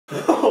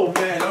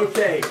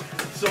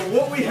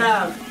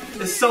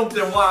is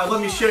something wild.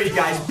 Let me show you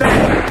guys.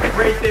 Bang!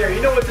 Right there.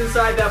 You know what's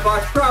inside that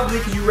box? Probably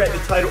because you read the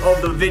title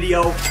of the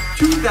video.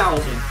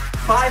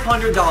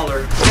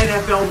 $2,500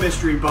 NFL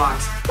mystery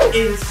box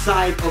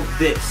inside of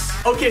this.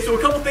 Okay, so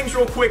a couple things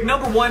real quick.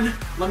 Number one,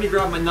 let me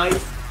grab my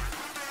knife.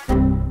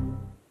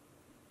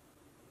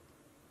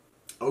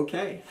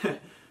 Okay,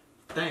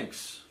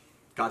 thanks.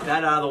 Got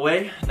that out of the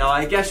way. Now,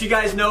 I guess you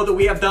guys know that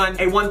we have done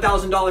a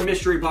 $1,000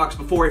 mystery box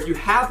before. If you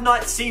have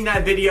not seen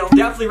that video,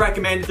 definitely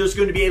recommend it. There's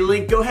going to be a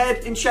link. Go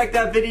ahead and check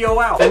that video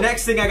out. The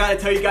next thing I got to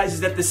tell you guys is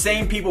that the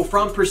same people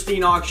from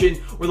Pristine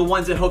Auction were the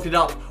ones that hooked it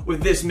up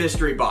with this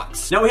mystery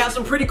box. Now, we have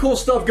some pretty cool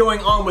stuff going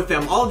on with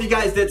them. All of you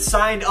guys that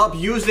signed up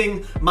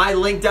using my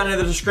link down in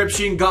the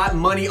description got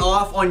money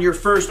off on your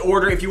first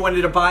order if you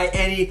wanted to buy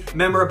any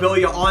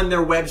memorabilia on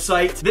their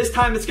website. This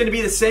time, it's going to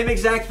be the same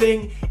exact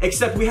thing,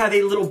 except we have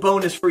a little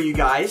bonus for you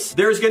guys.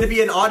 There's going to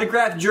be an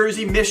autographed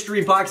jersey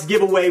mystery box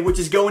giveaway, which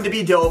is going to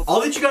be dope.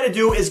 All that you got to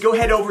do is go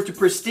head over to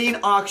Pristine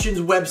Auction's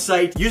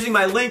website using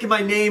my link and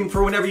my name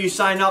for whenever you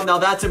sign up. Now,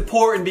 that's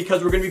important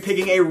because we're going to be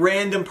picking a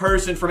random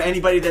person from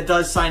anybody that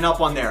does sign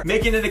up on there.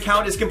 Making an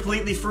account is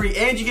completely free,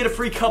 and you get a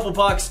free couple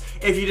bucks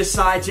if you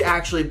decide to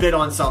actually bid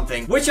on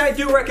something, which I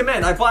do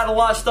recommend. I bought a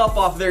lot of stuff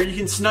off there. You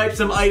can snipe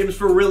some items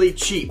for really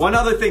cheap. One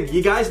other thing,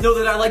 you guys know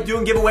that I like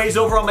doing giveaways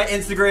over on my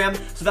Instagram,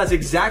 so that's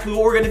exactly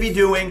what we're going to be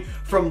doing.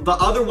 From the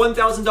other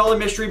 $1,000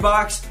 mystery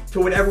box to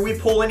whatever we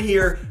pull in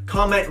here,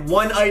 comment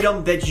one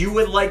item that you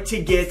would like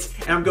to get,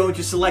 and I'm going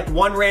to select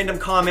one random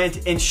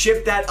comment and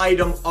ship that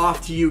item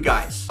off to you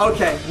guys.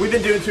 Okay, we've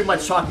been doing too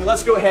much talking.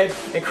 Let's go ahead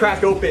and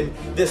crack open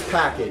this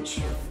package.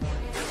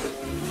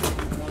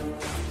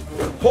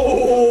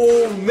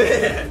 Oh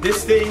man,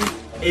 this thing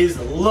is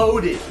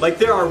loaded. Like,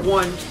 there are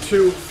 1,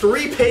 2,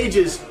 3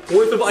 pages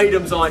worth of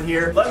items on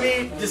here. Let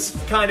me just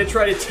kind of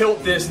try to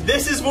tilt this.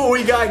 This is what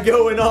we got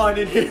going on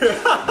in here.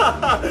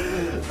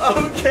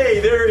 Okay,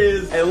 there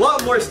is a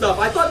lot more stuff.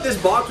 I thought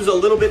this box was a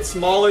little bit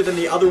smaller than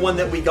the other one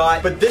that we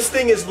got, but this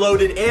thing is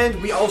loaded,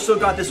 and we also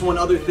got this one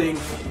other thing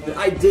that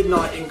I did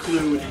not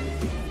include.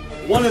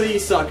 One of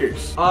these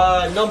suckers.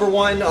 Number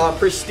one,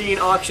 Pristine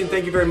Auction,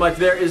 thank you very much.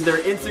 There is their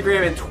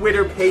Instagram and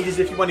Twitter pages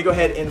if you want to go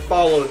ahead and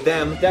follow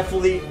them.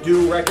 Definitely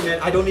do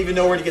recommend. I don't even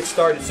know where to get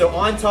started. So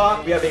on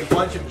top, we have a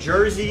bunch of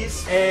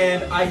jerseys,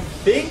 and I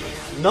think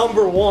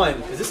number one,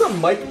 is this a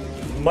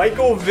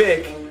Michael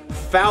Vick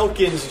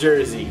Falcons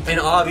jersey? And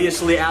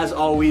obviously, as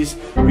always,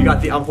 we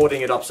got the, I'm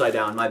holding it upside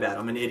down, my bad,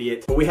 I'm an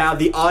idiot. But we have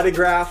the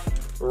autograph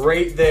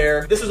right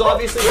there. This is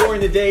obviously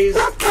during the days,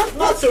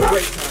 not so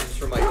great times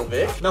for Michael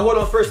Vick. Now hold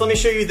on, first let me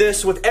show you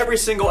this. With every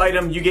single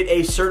item, you get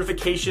a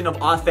certification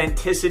of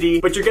authenticity,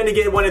 but you're gonna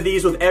get one of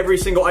these with every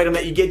single item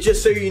that you get,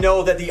 just so you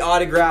know that the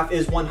autograph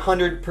is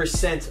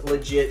 100%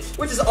 legit,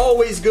 which is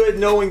always good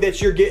knowing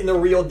that you're getting the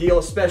real deal,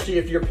 especially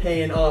if you're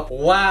paying up.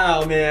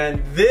 Wow,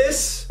 man,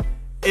 this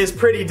is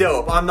pretty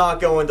dope, I'm not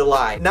going to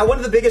lie. Now, one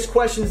of the biggest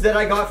questions that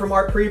I got from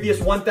our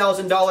previous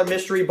 $1,000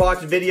 mystery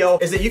box video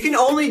is that you can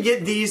only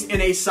get these in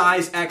a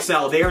size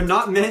XL. They are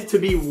not meant to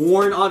be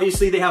worn.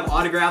 Obviously, they have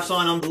autographs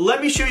on them.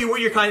 Let me show you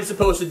what you're kind of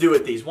supposed to do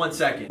with these. 1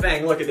 second.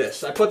 Bang, look at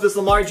this. I put this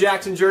Lamar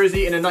Jackson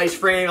jersey in a nice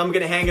frame. I'm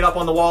gonna hang it up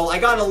on the wall. I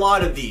got a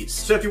lot of these.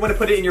 So if you want to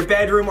put it in your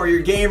bedroom or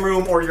your game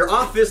room or your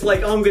office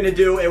like I'm gonna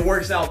do, it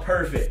works out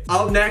perfect.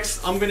 Up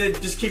next, I'm gonna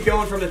just keep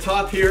going from the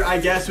top here, I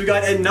guess. We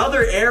got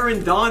another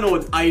Aaron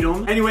Donald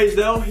item. Anyways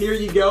though, here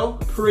you go.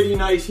 Pretty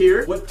nice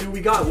here. What do we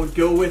got? We'll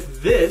go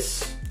with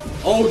this.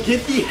 Oh,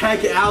 get the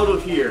heck out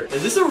of here.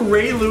 Is this a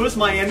Ray Lewis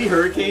Miami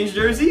Hurricanes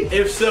jersey?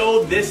 If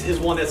so, this is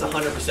one that's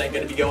 100%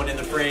 gonna be going in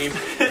the frame.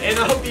 And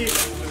I'll be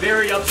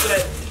very upset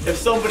if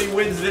somebody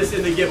wins this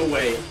in the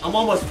giveaway. I'm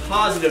almost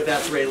positive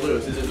that's Ray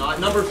Lewis, is it not?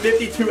 Number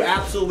 52,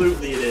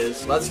 absolutely it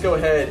is. Let's go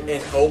ahead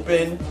and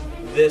open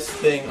this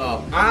thing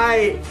up.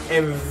 I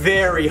am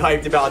very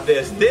hyped about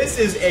this. This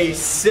is a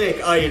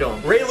sick item.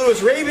 Ray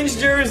Lewis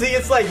Ravens jersey,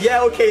 it's like,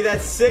 yeah, okay,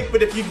 that's sick,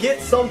 but if you get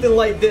something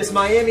like this,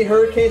 Miami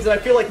Hurricanes, that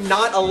I feel like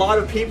not a lot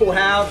of people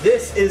have,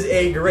 this is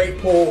a great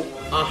pull.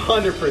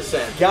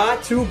 100%.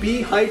 Got to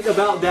be hyped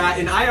about that,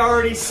 and I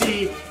already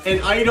see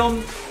an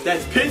item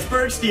that's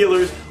Pittsburgh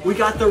Steelers. We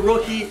got the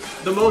rookie,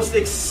 the most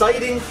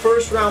exciting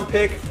first round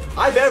pick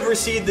I've ever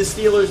seen the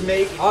Steelers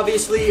make.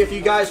 Obviously, if you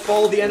guys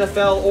follow the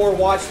NFL or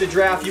watch the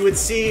draft, you would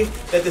see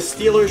that the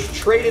Steelers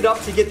traded up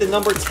to get the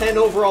number 10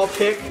 overall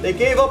pick. They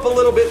gave up a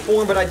little bit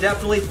for him, but I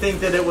definitely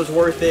think that it was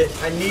worth it.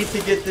 I need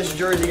to get this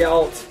jersey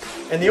out.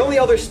 And the only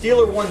other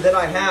Steeler one that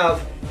I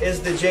have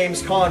is the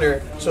James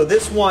Conner, so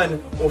this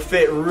one will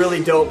fit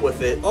really dope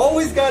with it.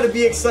 Always got to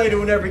be excited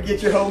whenever you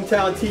get your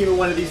hometown team in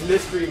one of these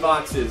mystery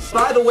boxes.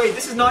 By the way,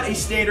 this is not a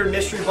standard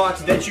mystery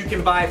box that you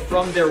can buy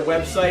from their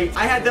website.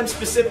 I had them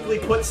specifically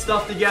put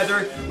stuff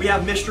together. We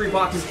have mystery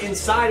boxes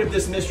inside of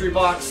this mystery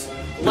box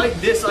like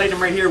this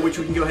item right here, which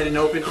we can go ahead and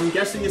open. I'm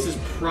guessing this is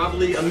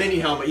probably a mini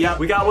helmet. Yeah,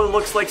 we got what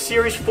looks like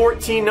Series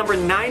 14, number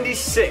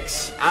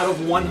 96 out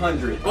of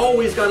 100.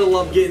 Always gotta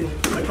love getting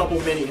a couple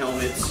mini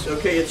helmets.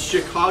 Okay, it's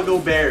Chicago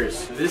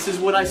Bears. This is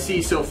what I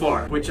see so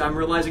far, which I'm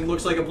realizing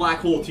looks like a black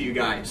hole to you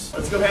guys.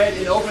 Let's go ahead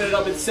and open it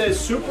up. It says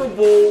Super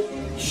Bowl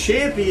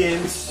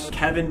champions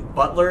Kevin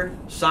Butler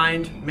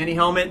signed mini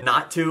helmet.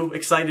 Not too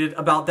excited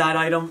about that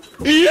item.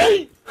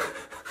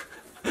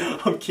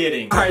 I'm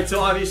kidding. All right, so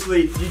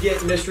obviously you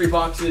get mystery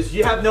boxes.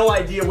 You have no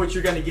idea what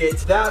you're gonna get.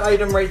 That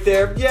item right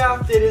there,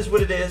 yeah, it is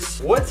what it is.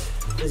 What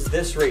is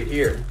this right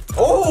here?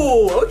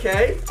 Oh,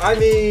 okay. I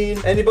mean,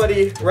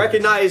 anybody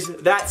recognize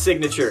that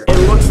signature?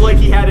 It looks like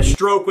he had a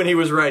stroke when he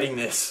was writing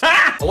this.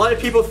 A lot of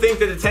people think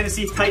that the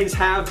Tennessee Titans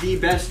have the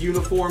best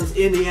uniforms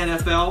in the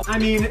NFL. I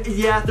mean,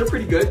 yeah, they're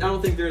pretty good. I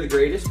don't think they're the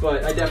greatest,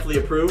 but I definitely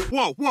approve.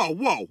 Whoa, whoa,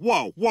 whoa,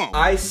 whoa, whoa.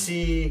 I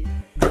see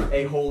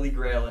a holy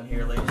grail in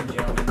here, ladies and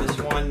gentlemen. This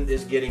one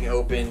is getting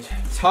opened.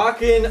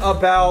 Talking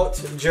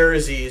about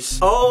jerseys.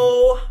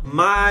 Oh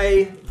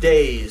my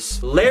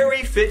days.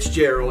 Larry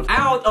Fitzgerald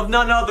out of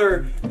none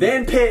other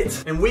than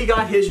Pitt. And we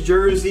got his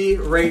jersey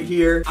right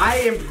here. I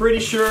am pretty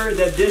sure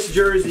that this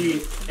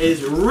jersey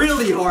is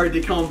really hard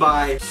to come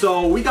by.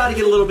 So we got to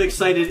get a little bit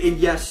excited. And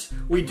yes,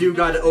 we do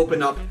got to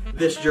open up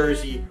this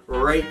jersey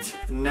right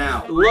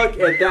now. Look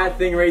at that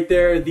thing right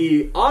there.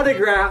 The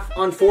autograph,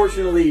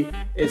 unfortunately,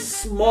 is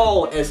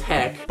small as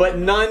heck, but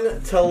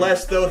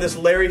nonetheless though, this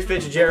Larry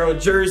Fitzgerald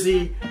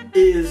jersey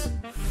is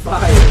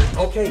fire.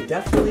 Okay,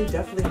 definitely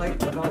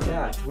hyped about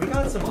that. We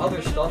got some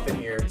other stuff in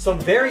here. Some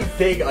very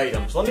big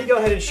items. Let me go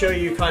ahead and show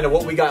you kind of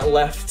what we got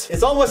left.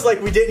 It's almost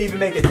like we didn't even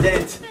make a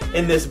dent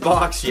in this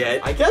box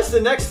yet. I guess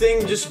the next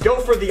thing, just go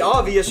for the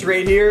obvious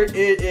right here.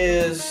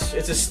 It's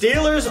a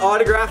Steelers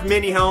autograph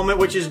mini helmet,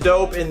 which is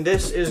dope, and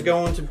this is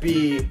going to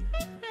be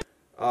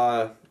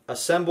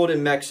assembled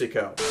in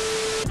Mexico.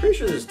 Pretty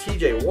sure this is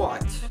TJ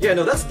Watt. Yeah,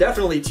 no, that's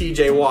definitely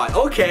TJ Watt.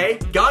 Okay,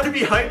 gotta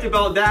be hyped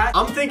about that.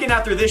 I'm thinking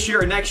after this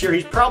year or next year,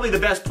 he's probably the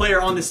best player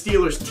on the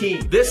Steelers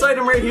team. This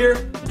item right here,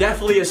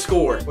 definitely a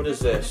score. What is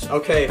this?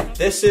 Okay,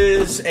 this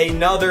is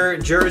another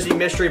jersey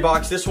mystery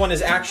box. This one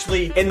is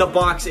actually in the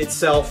box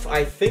itself.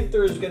 I think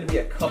there's gonna be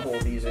a couple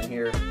of these in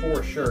here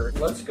for sure.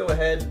 Let's go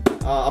ahead.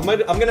 I'm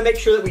gonna make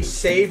sure that we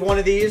save one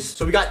of these.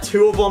 So we got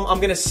two of them.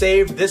 I'm gonna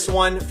save this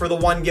one for the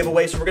one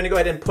giveaway. So we're gonna go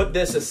ahead and put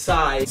this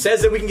aside. It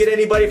says that we can get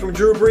anybody from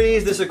Drew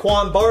Brees, to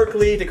Saquon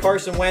Barkley, to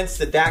Carson Wentz,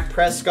 to Dak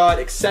Prescott,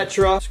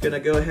 etc. Just gonna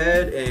go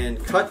ahead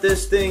and cut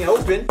this thing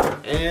open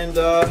and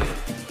go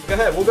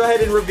ahead. We'll go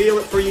ahead and reveal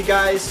it for you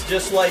guys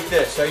just like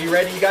this. Are you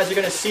ready? You guys are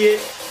gonna see it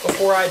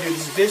before I do.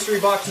 This is mystery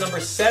box number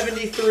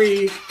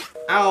 73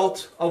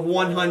 out of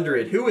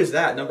 100. Who is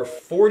that? Number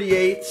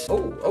 48.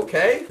 Oh,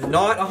 okay.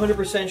 Not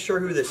 100% sure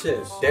who this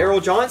is.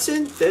 Daryl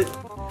Johnson?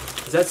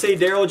 Does that say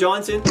Daryl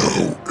Johnson?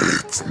 No,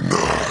 it's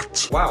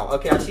not. Wow,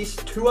 okay, I see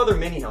two other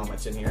mini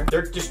helmets in here.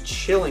 They're just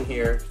chilling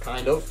here,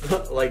 kind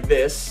of, like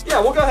this. Yeah,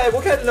 we'll go ahead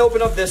and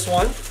open up this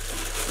one.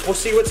 We'll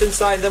see what's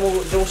inside, then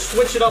we'll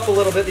switch it up a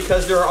little bit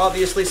because there are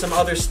obviously some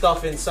other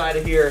stuff inside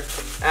of here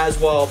as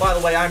well. By the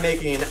way, I'm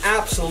making an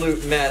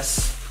absolute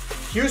mess.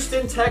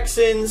 Houston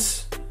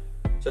Texans.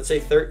 So let's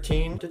say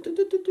 13.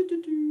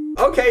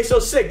 Okay, so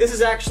sick. This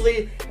is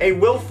actually a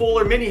Will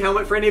Fuller mini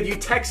helmet for any of you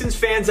Texans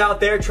fans out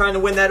there trying to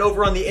win that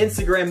over on the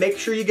Instagram. Make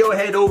sure you go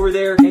ahead over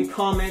there and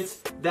comment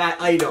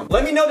that item.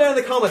 Let me know down in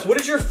the comments, what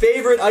is your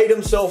favorite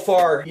item so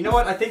far? You know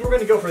what? I think we're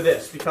gonna go for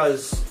this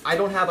because I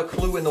don't have a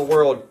clue in the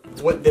world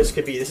what this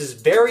could be. This is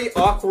very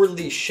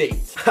awkwardly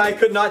shaped. I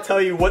could not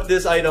tell you what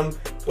this item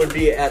would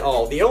be at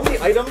all. The only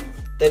item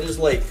that is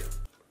like,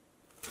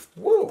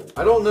 whoa,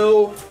 I don't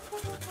know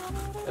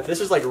if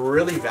this is like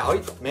really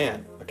valuable.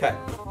 Man, okay.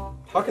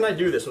 How can I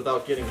do this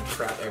without getting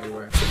crap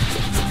everywhere?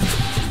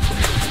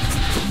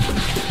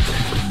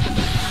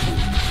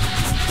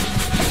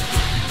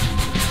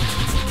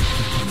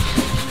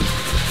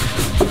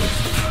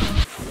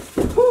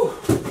 Whew.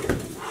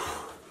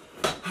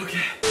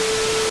 Okay.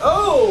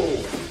 Oh!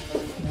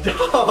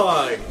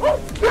 Dog!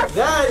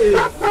 That is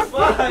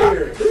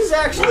fire!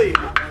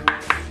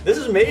 This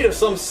is made of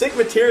some sick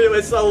material.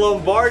 It's a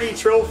Lombardi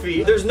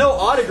trophy. There's no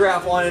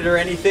autograph on it or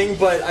anything,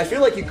 but I feel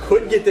like you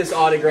could get this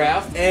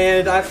autograph,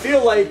 and I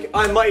feel like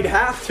I might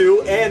have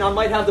to, and I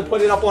might have to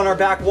put it up on our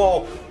back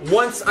wall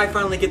once I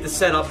finally get the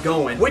setup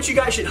going, which you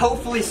guys should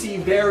hopefully see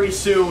very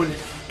soon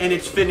in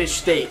its finished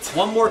state.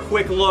 One more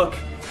quick look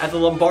at the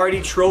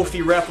Lombardi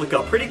trophy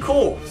replica. Pretty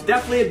cool. It's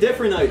definitely a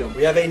different item.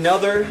 We have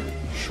another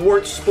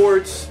Schwartz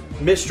Sports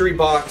mystery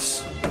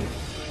box.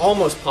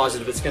 Almost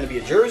positive it's going to be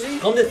a jersey.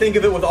 Come to think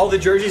of it, with all the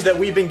jerseys that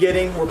we've been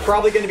getting, we're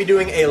probably going to be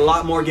doing a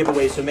lot more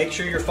giveaways. So make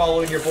sure you're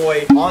following your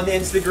boy on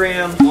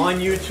Instagram, on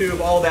YouTube,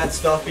 all that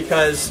stuff,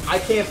 because I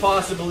can't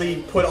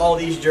possibly put all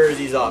these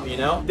jerseys up, you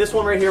know? This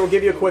one right here, we'll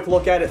give you a quick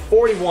look at it.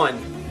 41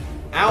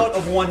 out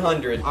of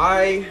 100.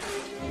 I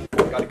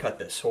gotta cut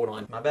this. Hold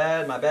on. My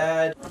bad, my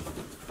bad.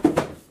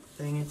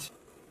 Dang it.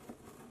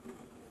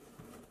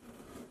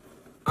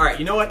 Alright,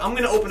 you know what? I'm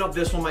going to open up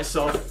this one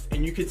myself,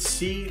 and you could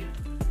see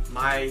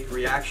my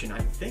reaction. I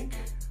think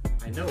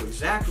I know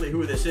exactly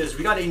who this is.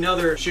 We got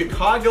another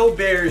Chicago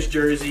Bears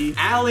jersey.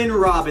 Allen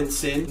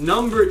Robinson,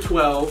 number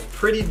 12.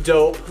 Pretty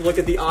dope. Look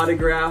at the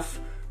autograph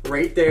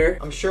right there.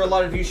 I'm sure a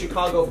lot of you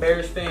Chicago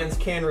Bears fans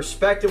can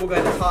respect it. We'll go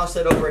ahead and toss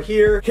it over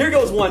here. Here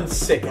goes one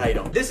sick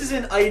item. This is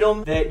an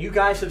item that you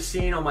guys have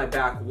seen on my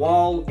back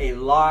wall a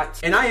lot,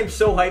 and I am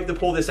so hyped to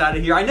pull this out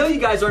of here. I know you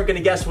guys aren't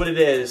gonna guess what it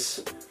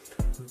is.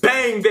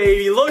 Bang,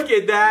 baby, look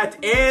at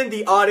that, and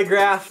the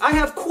autograph. I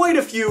have quite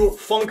a few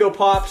Funko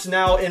Pops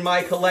now in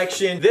my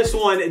collection. This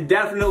one,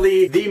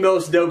 definitely the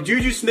most dope.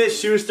 Juju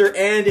Smith-Schuster,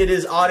 and it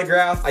is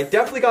autographed. I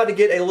definitely got to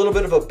get a little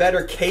bit of a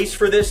better case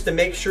for this to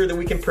make sure that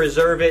we can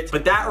preserve it,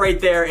 but that right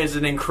there is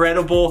an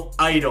incredible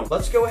item.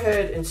 Let's go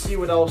ahead and see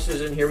what else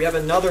is in here. We have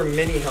another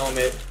mini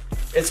helmet.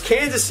 It's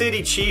Kansas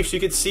City Chiefs.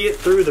 You can see it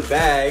through the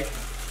bag.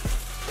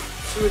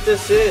 Let's see what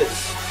this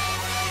is.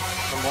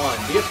 Come on,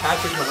 be a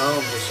Patrick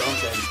Mahomes or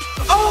something.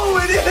 Oh,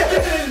 it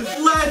is!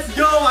 Let's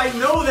go! I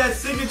know that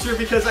signature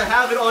because I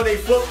have it on a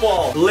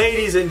football.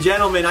 Ladies and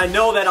gentlemen, I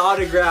know that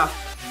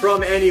autograph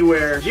from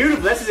anywhere.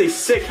 Beautiful. This is a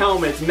sick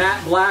helmet. It's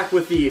matte black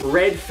with the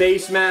red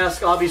face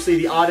mask. Obviously,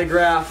 the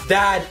autograph.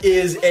 That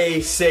is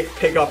a sick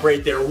pickup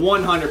right there.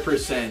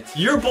 100%.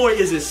 Your boy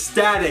is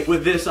ecstatic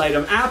with this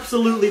item.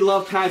 Absolutely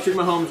love Patrick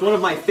Mahomes. One of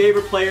my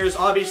favorite players.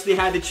 Obviously,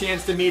 had the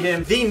chance to meet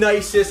him. The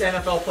nicest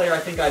NFL player I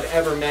think I've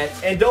ever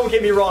met. And don't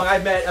get me wrong,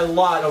 I've met a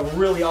lot of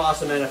really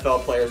awesome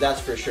NFL players. That's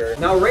for sure.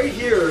 Now, right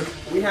here,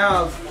 we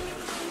have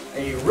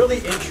a really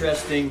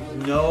interesting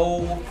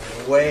no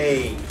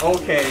way.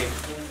 Okay.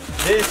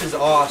 This is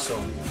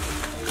awesome.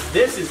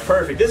 This is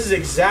perfect. This is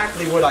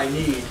exactly what I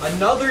need.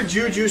 Another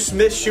Juju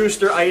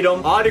Smith-Schuster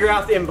item,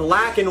 autographed in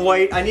black and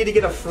white. I need to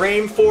get a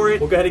frame for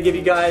it. We'll go ahead and give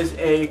you guys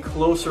a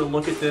closer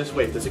look at this.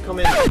 Wait, does it come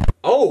in?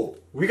 Oh,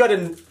 we got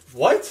a,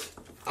 what?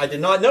 I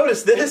did not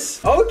notice this.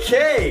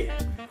 Okay.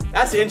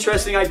 That's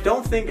interesting. I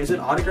don't think, is it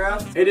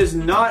autographed? It is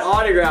not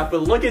autographed,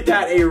 but look at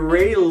that, a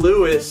Ray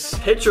Lewis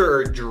picture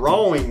or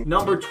drawing.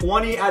 Number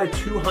 20 out of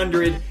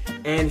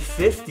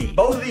 250.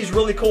 Both of these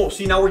really cool.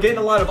 See, now we're getting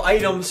a lot of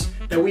items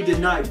that we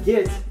did not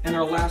get in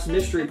our last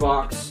mystery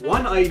box.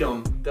 One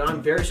item that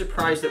I'm very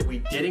surprised that we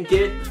didn't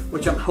get,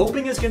 which I'm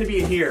hoping is gonna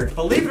be in here.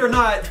 Believe it or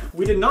not,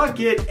 we did not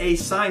get a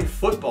signed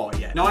football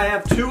yet. Now I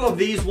have two of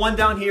these, one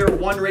down here,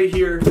 one right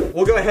here.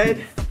 We'll go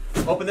ahead,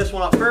 open this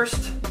one up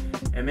first,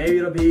 and maybe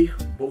it'll be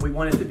what we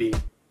want it to be.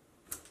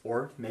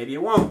 Or maybe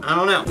it won't. I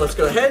don't know. Let's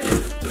go ahead,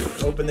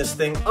 open this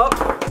thing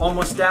up.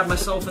 Almost stabbed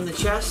myself in the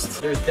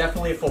chest. There's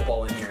definitely a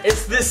football in here.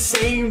 It's the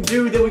same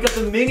dude that we got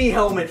the mini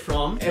helmet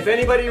from. If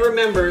anybody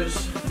remembers,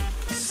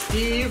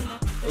 Steve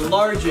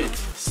Largent,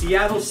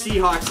 Seattle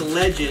Seahawks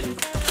legend.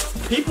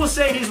 People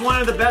say he's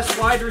one of the best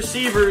wide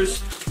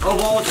receivers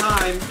of all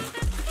time.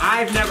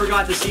 I've never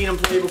got to see him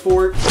play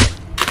before.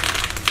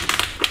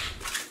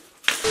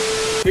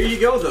 Here you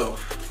go though.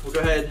 We'll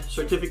go ahead,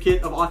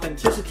 certificate of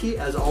authenticity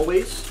as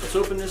always. Let's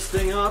open this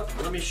thing up.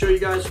 Let me show you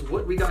guys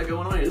what we got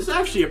going on here. This is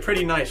actually a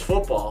pretty nice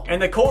football.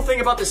 And the cool thing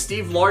about the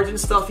Steve Largent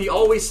stuff, he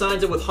always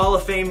signs it with Hall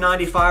of Fame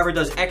 95 or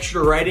does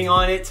extra writing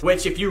on it,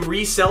 which if you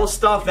resell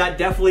stuff, that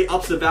definitely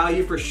ups the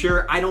value for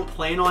sure. I don't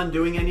plan on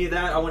doing any of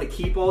that. I want to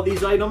keep all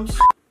these items. It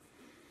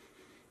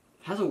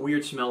has a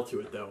weird smell to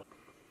it though.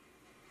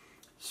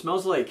 It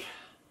smells like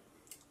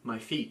my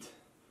feet,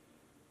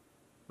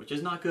 which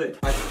is not good.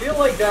 I feel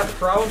like that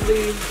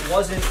probably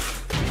wasn't...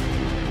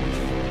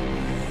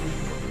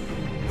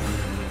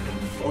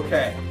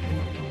 Okay.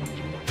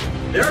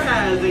 There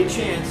has a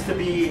chance to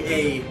be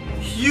a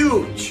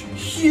huge,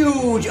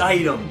 huge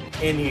item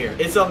in here.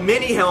 It's a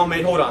mini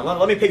helmet. Hold on,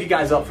 let me pick you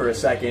guys up for a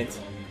second.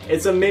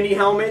 It's a mini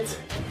helmet,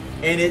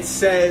 and it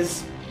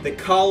says the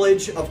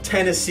College of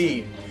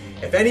Tennessee.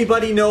 If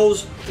anybody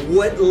knows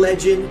what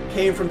legend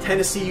came from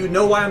Tennessee, you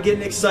know why I'm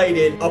getting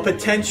excited. A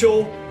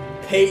potential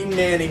Peyton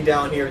Manning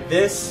down here.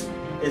 This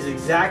is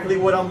exactly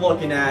what I'm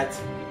looking at.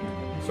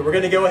 So we're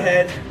gonna go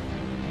ahead.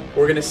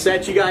 We're gonna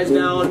set you guys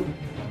down.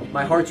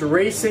 My heart's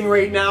racing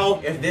right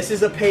now. If this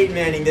is a Peyton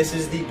Manning, this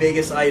is the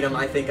biggest item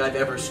I think I've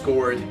ever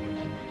scored.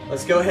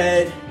 Let's go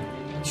ahead,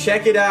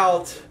 check it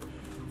out.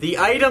 The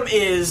item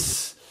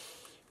is...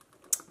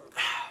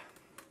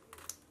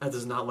 That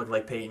does not look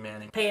like Peyton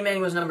Manning. Peyton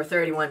Manning was number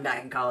 31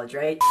 back in college,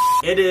 right?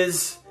 It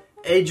is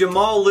a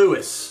Jamal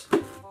Lewis.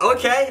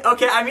 Okay,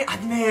 I mean,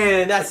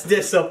 man, that's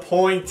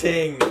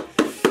disappointing.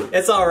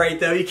 It's alright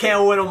though, you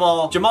can't win them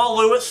all. Jamal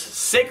Lewis,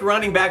 sick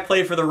running back,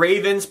 played for the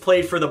Ravens,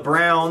 played for the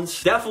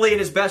Browns. Definitely in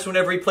his best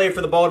whenever he played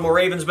for the Baltimore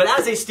Ravens, but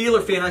as a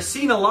Steeler fan, I've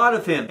seen a lot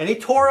of him, and he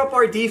tore up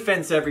our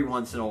defense every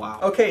once in a while.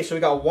 Okay, so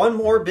we got one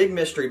more big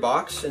mystery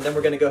box, and then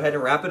we're gonna go ahead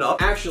and wrap it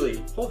up.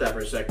 Actually, hold that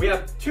for a sec. We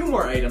have two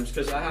more items,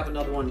 because I have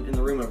another one in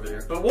the room over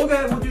there. But we'll go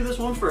ahead and we'll do this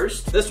one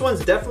first. This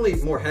one's definitely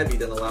more heavy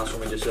than the last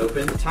one we just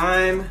opened.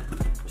 Time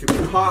to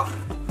pop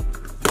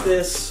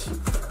this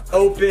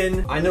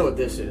open. I know what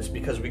this is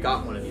because we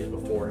got one of these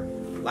before.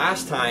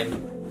 Last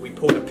time we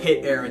pulled a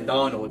Pitt Aaron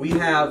Donald. We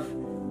have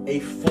a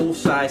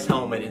full-size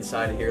helmet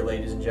inside of here,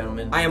 ladies and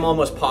gentlemen. I am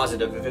almost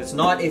positive if it's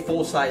not a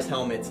full-size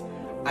helmet,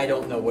 I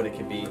don't know what it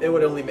could be. It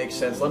would only make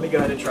sense. Let me go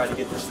ahead and try to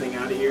get this thing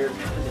out of here and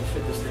then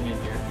fit this thing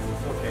in here.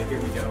 Okay, Here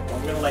we go.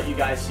 I'm gonna let you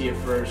guys see it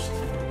first.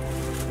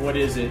 What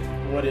is it?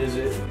 What is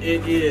it?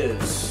 It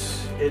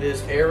is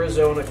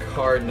Arizona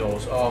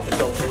Cardinals. Oh, if it's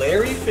a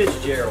Larry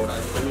Fitzgerald, I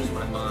lose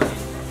my mind.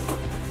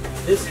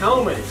 This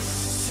helmet is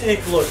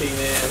sick looking,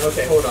 man.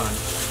 Okay, hold on.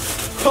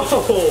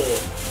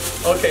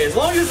 Oh, okay. As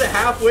long as it's a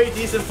halfway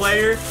decent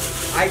player,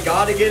 I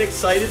gotta get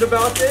excited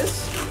about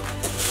this.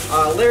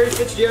 Larry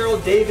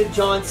Fitzgerald, David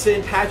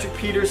Johnson, Patrick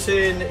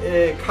Peterson,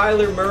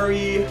 Kyler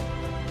Murray.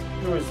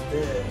 Who is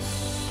this?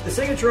 The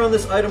signature on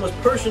this item was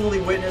personally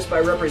witnessed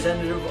by a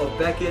representative of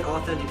Beckett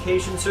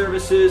Authentication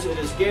Services. It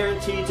is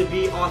guaranteed to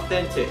be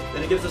authentic.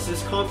 Then it gives us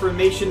this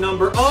confirmation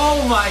number.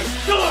 Oh my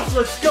gosh,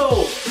 let's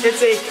go!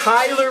 It's a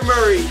Kyler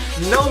Murray,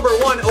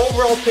 #1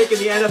 overall pick in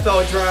the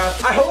NFL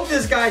draft. I hope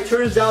this guy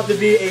turns out to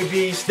be a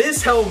beast.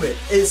 This helmet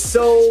is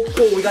so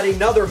cool. We got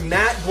another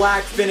matte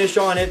black finish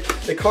on it.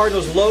 The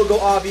Cardinals logo,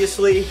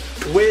 obviously,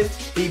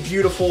 with the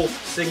beautiful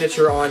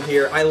signature on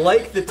here. I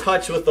like the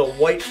touch with the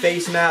white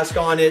face mask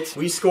on it.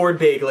 We scored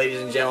big,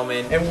 ladies and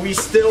gentlemen, and we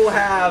still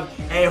have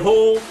a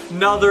whole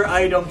nother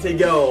item to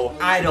go.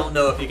 I don't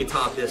know if you can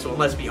top this one.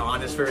 Let's be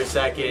honest for a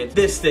second.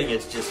 This thing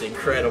is just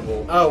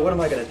incredible. Oh, what am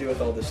I gonna do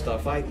with all this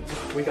stuff?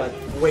 We got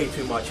way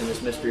too much in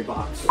this mystery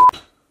box.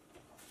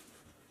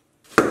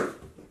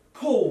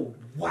 Oh,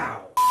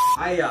 wow.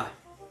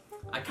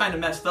 I kind of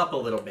messed up a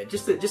little bit,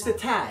 just a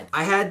tad.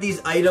 I had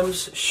these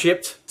items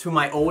shipped to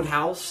my old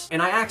house,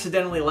 and I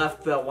accidentally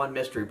left the one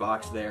mystery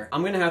box there.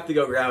 I'm gonna have to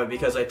go grab it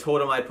because I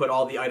told him I'd put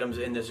all the items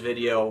in this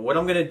video. What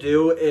I'm gonna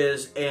do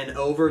is an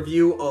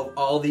overview of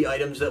all the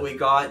items that we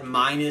got,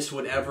 minus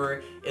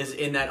whatever is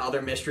in that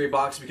other mystery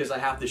box, because I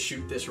have to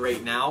shoot this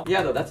right now.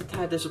 Yeah, though, that's a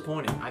tad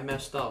disappointing. I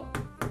messed up.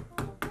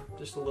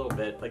 Just a little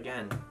bit,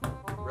 again.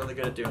 Really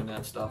good at doing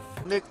that stuff.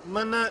 I'm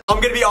gonna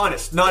be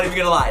honest, not even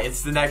gonna lie.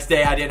 It's the next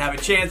day. I didn't have a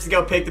chance to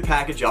go pick the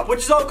package up, which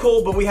is all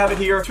cool, but we have it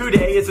here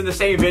today. It's in the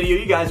same video.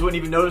 You guys wouldn't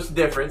even notice the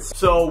difference.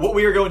 So what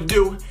we are going to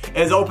do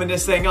is open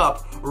this thing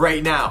up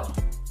right now.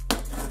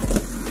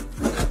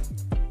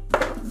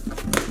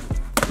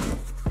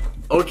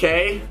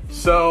 Okay,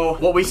 so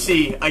what we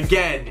see,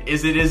 again,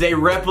 is it is a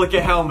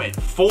replica helmet.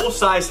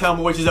 Full-size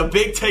helmet, which is a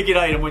big ticket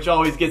item, which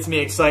always gets me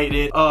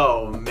excited.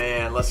 Oh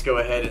man, let's go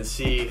ahead and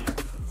see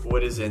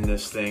what is in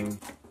this thing.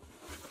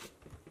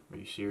 Are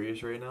you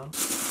serious right now?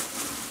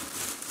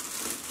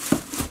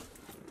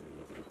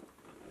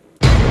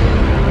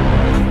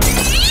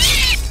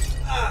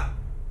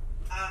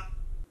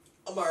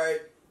 I'm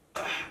alright.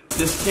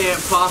 This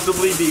can't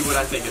possibly be what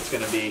I think it's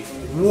gonna be.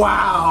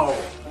 Wow!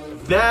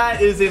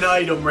 That is an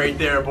item right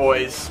there,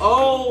 boys.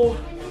 Oh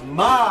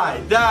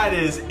my, that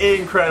is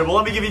incredible.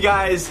 Let me give you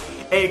guys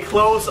a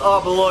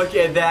close-up look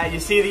at that. You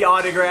see the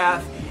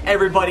autograph.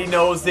 Everybody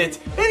knows it.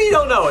 Maybe you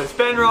don't know it. It's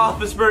Ben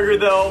Roethlisberger,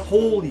 though.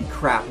 Holy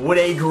crap, what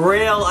a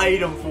Grail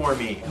item for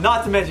me.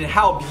 Not to mention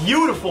how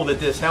beautiful that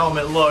this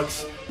helmet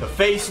looks. The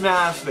face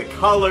mask, the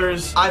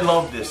colors. I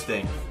love this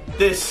thing.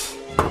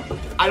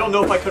 I don't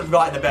know if I could have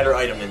gotten a better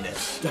item than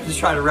this. I'm just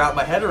trying to wrap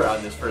my head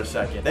around this for a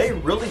second. They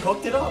really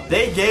hooked it up.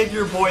 They gave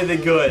your boy the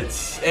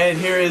goods. And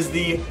here is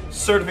the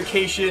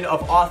certification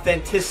of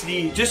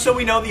authenticity. Just so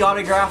we know the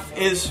autograph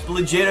is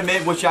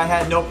legitimate, which I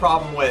had no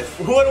problem with.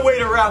 What a way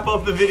to wrap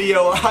up the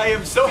video. I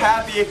am so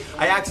happy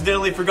I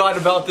accidentally forgot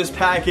about this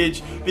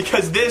package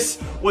because this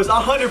was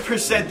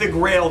 100% the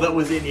Grail that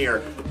was in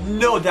here.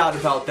 No doubt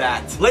about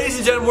that. Ladies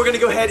and gentlemen, we're gonna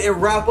go ahead and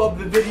wrap up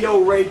the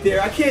video right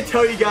there. I can't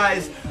tell you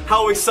guys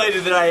how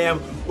excited that I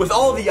am with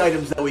all the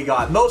items that we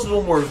got. Most of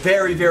them were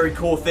very, very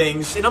cool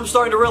things. And I'm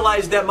starting to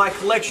realize that my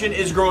collection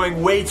is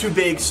growing way too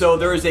big, so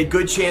there is a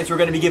good chance we're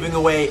gonna be giving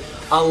away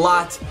a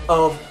lot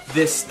of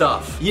this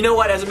stuff. You know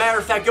what, as a matter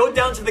of fact, go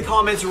down to the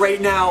comments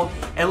right now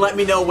and let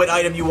me know what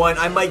item you want.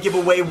 I might give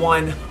away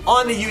one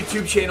on the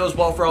YouTube channel as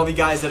well for all the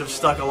guys that have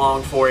stuck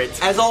along for it.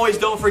 As always,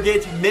 don't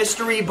forget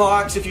mystery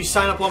box if you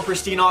sign up on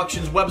Pristine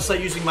Auctions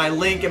website using my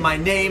link and my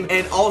name,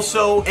 and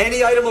also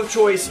any item of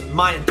choice.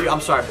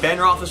 I'm sorry, Ben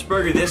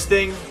Roethlisberger, this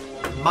thing.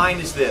 Mine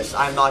is this.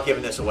 I'm not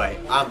giving this away.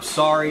 I'm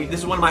sorry. This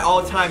is one of my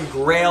all-time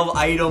Grail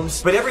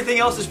items. But everything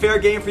else is fair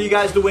game for you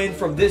guys to win,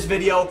 from this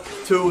video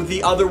to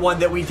the other one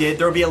that we did.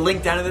 There will be a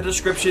link down in the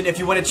description if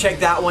you want to check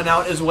that one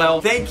out as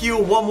well. Thank you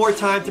one more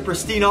time to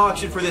Pristine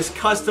Auction for this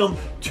custom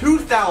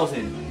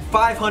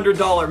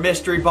 $2,500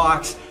 mystery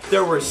box.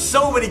 There were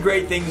so many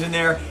great things in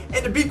there.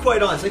 And to be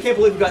quite honest, I can't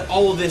believe we got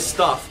all of this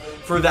stuff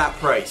for that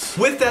price.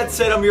 With that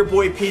said, I'm your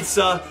boy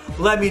Pizza.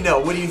 Let me know,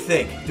 what do you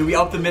think? Do we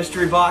up the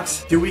mystery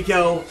box? Do we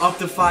go up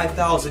to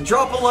 5,000?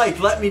 Drop a like,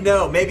 let me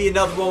know. Maybe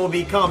another one will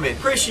be coming.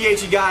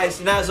 Appreciate you guys,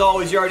 and as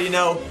always, you already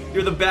know,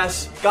 you're the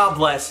best. God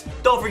bless.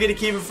 Don't forget to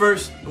keep it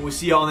first, and we'll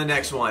see you all in the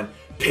next one.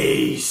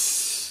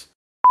 Peace.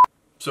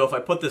 So if I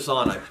put this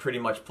on, I pretty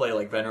much play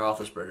like Ben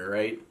Roethlisberger,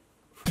 right?